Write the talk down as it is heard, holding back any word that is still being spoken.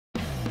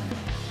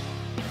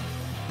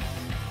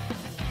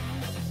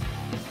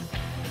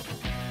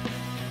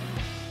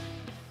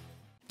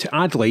To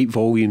add light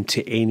volume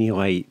to any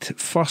light,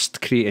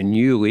 first create a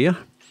new layer,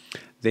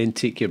 then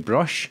take your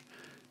brush,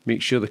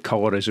 make sure the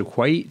colour is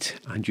white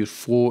and your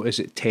flow is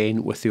at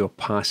 10 with the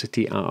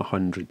opacity at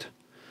 100.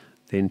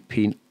 Then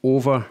paint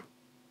over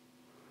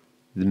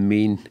the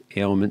main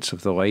elements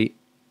of the light,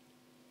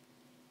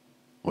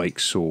 like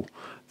so.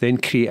 Then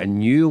create a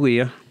new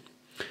layer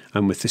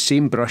and with the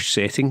same brush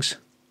settings,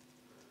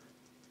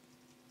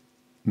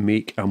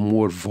 make a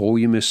more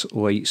voluminous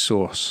light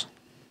source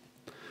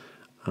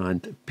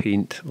and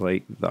paint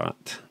like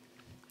that.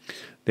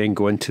 Then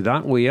go into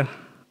that layer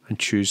and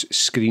choose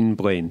Screen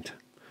Blend.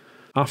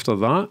 After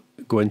that,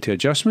 go into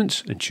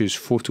Adjustments and choose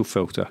Photo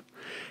Filter.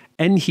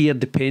 In here,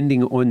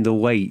 depending on the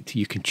light,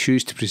 you can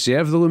choose to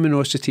preserve the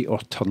luminosity or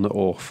turn it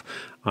off.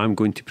 I'm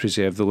going to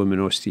preserve the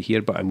luminosity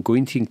here, but I'm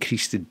going to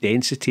increase the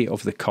density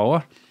of the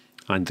colour.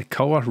 And the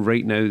colour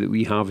right now that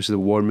we have is the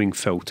warming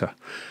filter.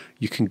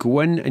 You can go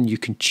in and you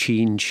can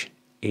change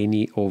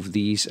any of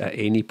these at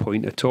any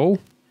point at all.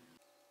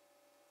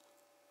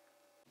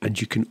 And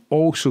you can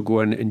also go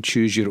in and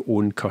choose your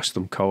own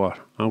custom colour.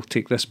 I'll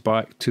take this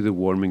back to the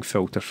warming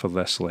filter for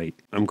this light.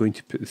 I'm going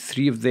to put the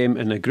three of them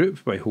in a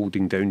group by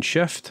holding down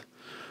Shift.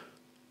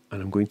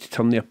 And I'm going to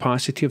turn the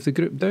opacity of the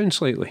group down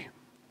slightly.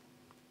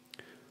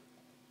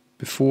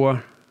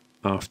 Before,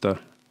 after,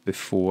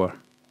 before,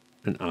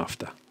 and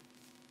after.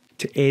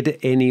 To edit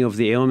any of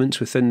the elements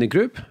within the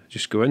group,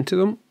 just go into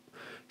them,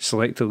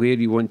 select the layer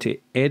you want to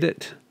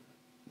edit,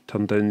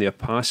 turn down the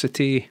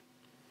opacity,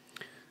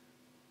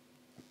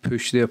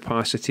 push the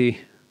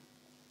opacity,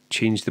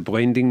 change the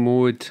blending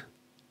mode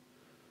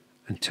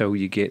until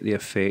you get the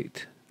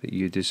effect that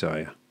you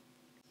desire.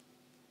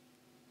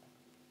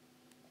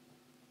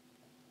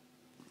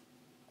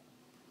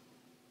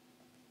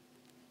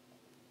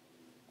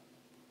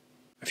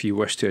 If you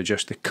wish to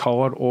adjust the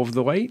colour of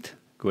the light,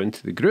 go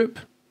into the group,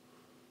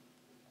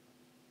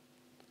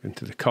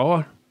 into the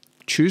colour,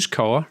 choose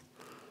colour.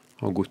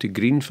 I'll go to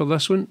green for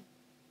this one,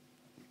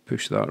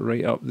 push that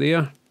right up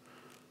there.